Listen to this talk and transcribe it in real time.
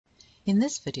In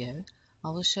this video, I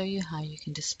will show you how you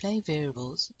can display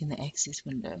variables in the Access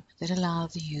window that allow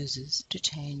the users to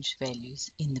change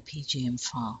values in the PGM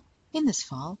file. In this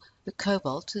file, the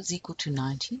cobalt is equal to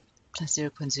 90 plus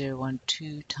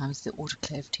 0.012 times the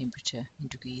autoclave temperature in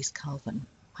degrees Kelvin.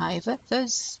 However,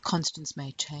 those constants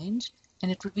may change,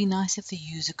 and it would be nice if the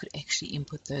user could actually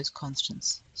input those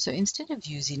constants. So instead of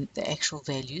using the actual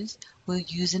values, we'll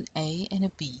use an A and a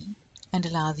B and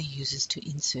allow the users to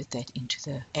insert that into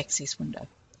the Access window.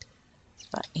 So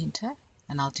if I enter,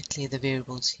 and I'll declare the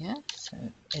variables here, so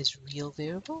as real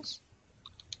variables,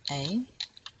 A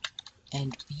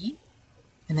and B,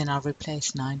 and then I'll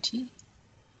replace 90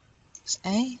 with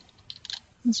A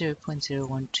and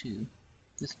 0.012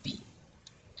 with B.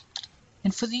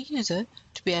 And for the user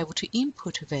to be able to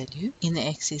input a value in the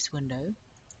Access window,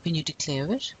 when you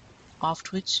declare it,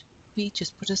 afterwards we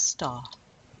just put a star.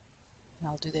 And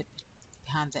I'll do that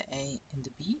behind the A and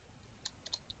the B.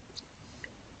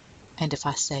 And if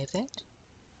I save that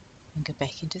and go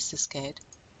back into SysCAD,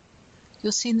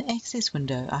 you'll see in the Access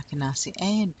window I can now see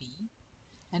A and B,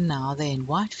 and now they're in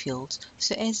white fields,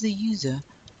 so as the user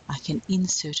I can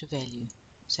insert a value.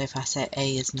 So if I say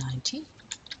A is 90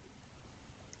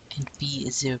 and B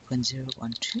is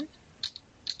 0.012,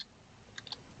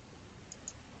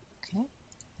 okay,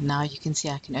 now you can see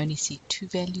I can only see two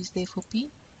values there for B.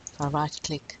 If I right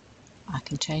click, I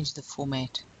can change the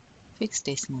format fixed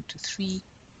decimal to 3,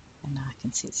 and now I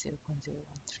can see it's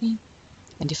 0.013.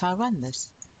 And if I run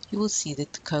this, you will see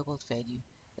that the cobalt value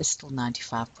is still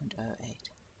 95.08.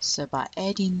 So by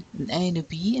adding an A and a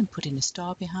B and putting a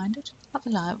star behind it,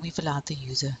 we've allowed the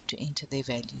user to enter their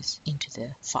values into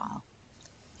the file.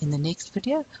 In the next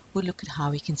video, we'll look at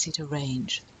how we can set a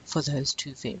range for those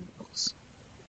two variables.